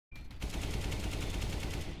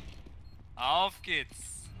Auf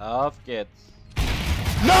geht's. Auf geht's.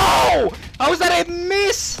 No! How is that a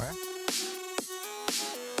miss?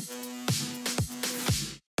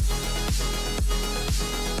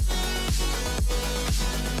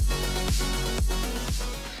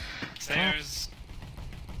 Stairs.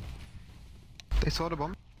 They saw the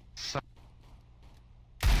bomb.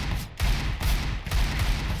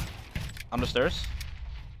 On the stairs.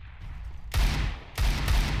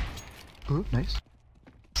 Ooh, nice.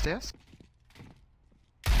 Stairs.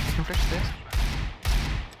 I can flash stairs.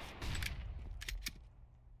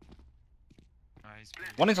 Nice.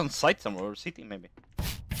 One is on site somewhere, or CT maybe.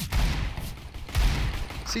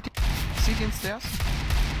 CT. CT and stairs.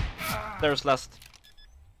 There's last.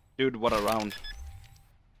 Dude, what a round.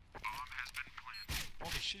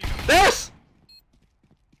 Holy shit, you got There's!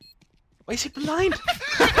 Why is he blind?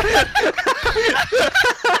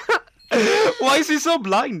 Why is he so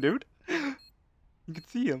blind, dude? You can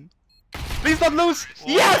see him. Please don't lose!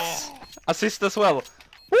 Whoa. Yes! Assist as well.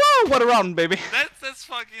 Woo! What a round, baby. That's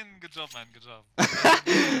fucking good job, man. Good job.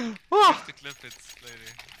 Oh. Have to clip it,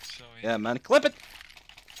 lady. Show me. Yeah, man, clip it.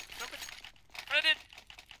 Clip it.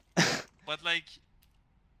 Reddit. But like,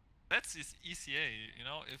 that's his ECA. You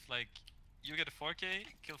know, if like you get a 4K,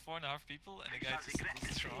 kill 4.5 people, and the guy just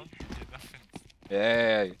loses his round, you get nothing.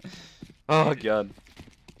 Yeah. Oh god.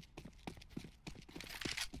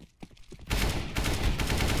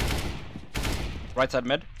 Right side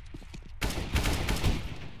mid.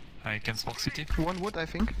 I can smoke CT. One wood, I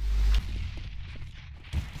think.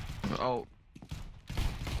 Oh.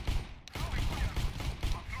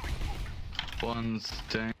 One's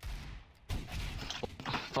doing.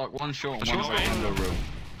 Fuck, one short, one window room.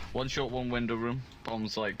 One short, one window room.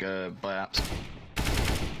 Bombs like by apps.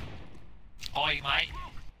 Oi, mate.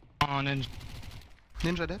 On in.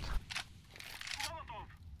 Ninja dead.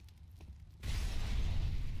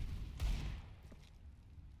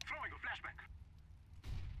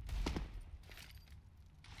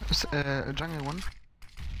 Jungle one.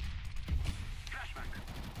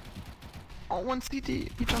 Oh, one CT. He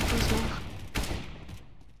jumped through his door.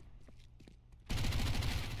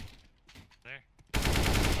 There.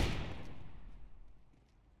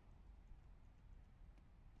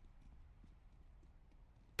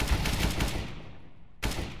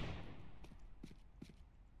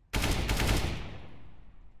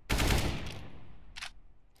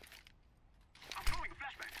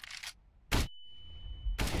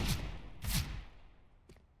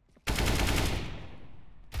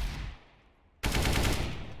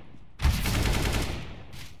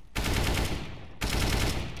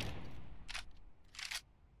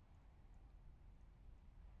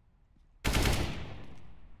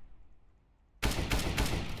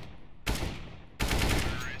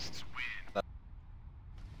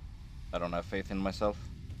 I don't have faith in myself.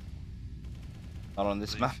 Not on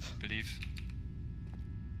this map. Believe.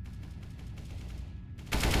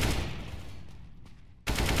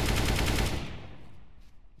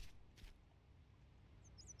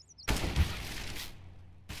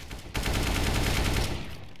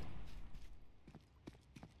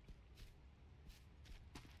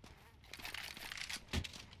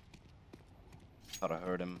 Thought I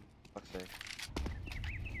heard him. Fuck's sake.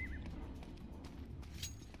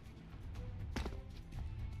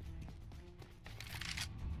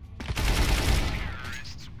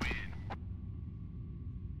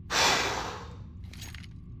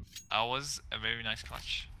 That was a very nice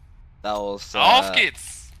clutch. That was Auf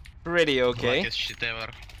geht's! pretty okay. Shit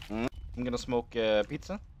ever. I'm gonna smoke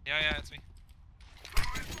pizza. Yeah, it's me.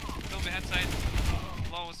 Still behind side.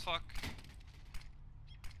 Low as fuck.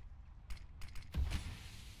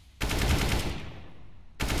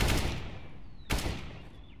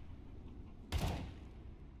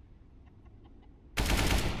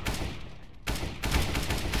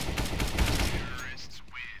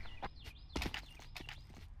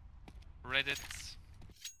 Reddit.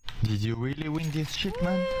 Did you really win this shit,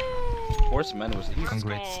 man? Horseman was easy.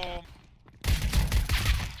 Congrats. Oh,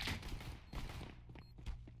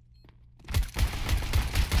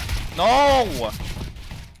 No!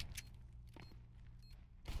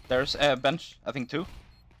 There's a bench, I think 2.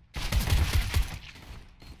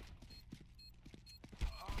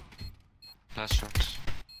 Last shots.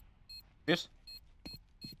 Yes.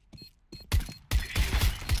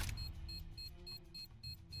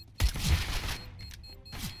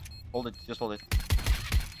 Hold it, just hold it.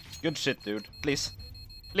 Good shit, dude. Please.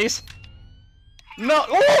 Please. No!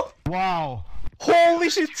 Oh! Wow! Holy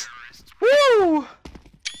shit! Woo!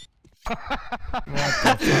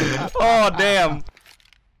 Oh, damn!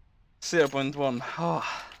 0.1. Oh.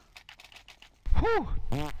 Whew.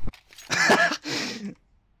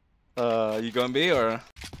 You going B or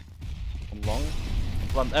one long?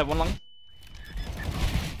 One long.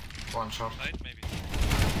 One shot. Right, maybe.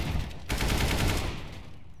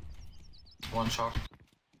 One shot.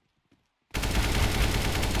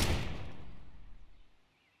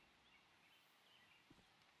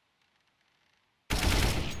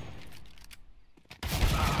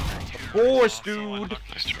 Force, So dude.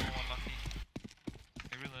 unlucky, so unlucky.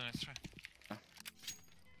 A really nice try.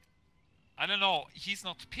 I don't know. He's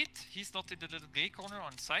not pit. He's not in the little gay corner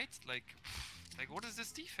on site. Like what is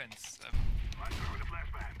this defense?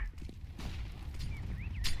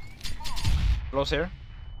 Close here.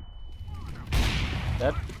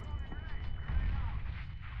 Dead.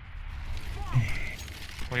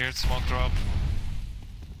 Weird smoke drop.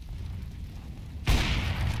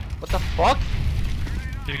 What the fuck?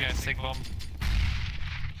 You guys take bomb.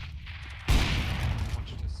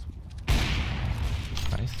 Watch this.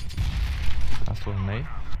 Nice. Last one, May.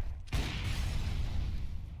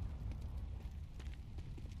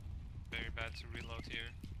 Very bad to reload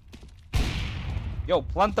here. Yo,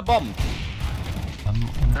 plant the bomb.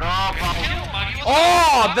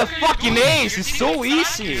 Oh, the fucking ace is so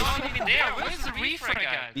easy. You're not even there. Where's the refrag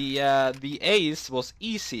guy? The ace was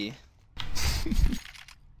easy.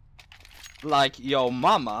 Like yo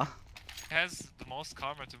mama. Has the most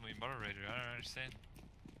karma to be moderator. I don't understand.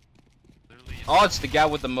 Literally. Oh, it's the guy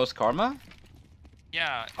with the most karma?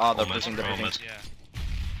 Yeah. Oh, they're almost pushing the almost, building. Yeah.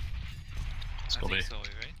 Let's I go think B. so,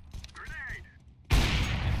 right?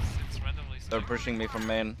 It's randomly. They're split. pushing me from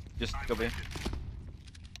main. Just go B.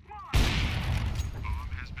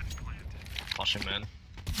 Flashing man.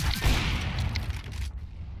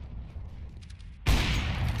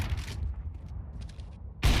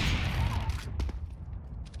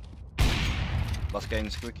 Last guy in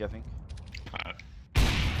squeaky, I think. Alright.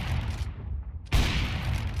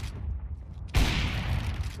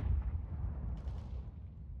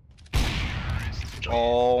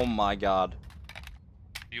 Oh my god.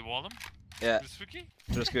 You wall him? Yeah, This Wiki?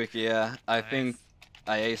 through squeaky, yeah. I think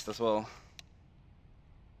I aced as well.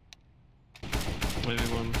 Maybe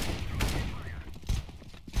one.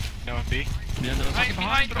 No, on B. Yeah, no,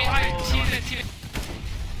 Behind! Team it!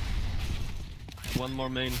 one more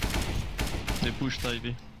main. They pushed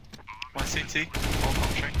Ivy. One CT. All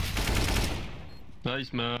pushing.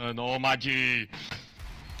 Nice man. Oh my G.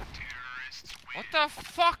 What the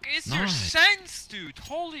fuck is your Nice. sense, dude?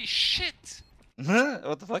 Holy shit!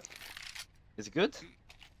 What the fuck? Is it good?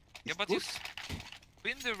 Yeah, but you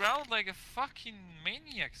spinned around like a fucking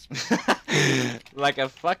maniac. Like a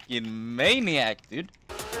fucking maniac, dude.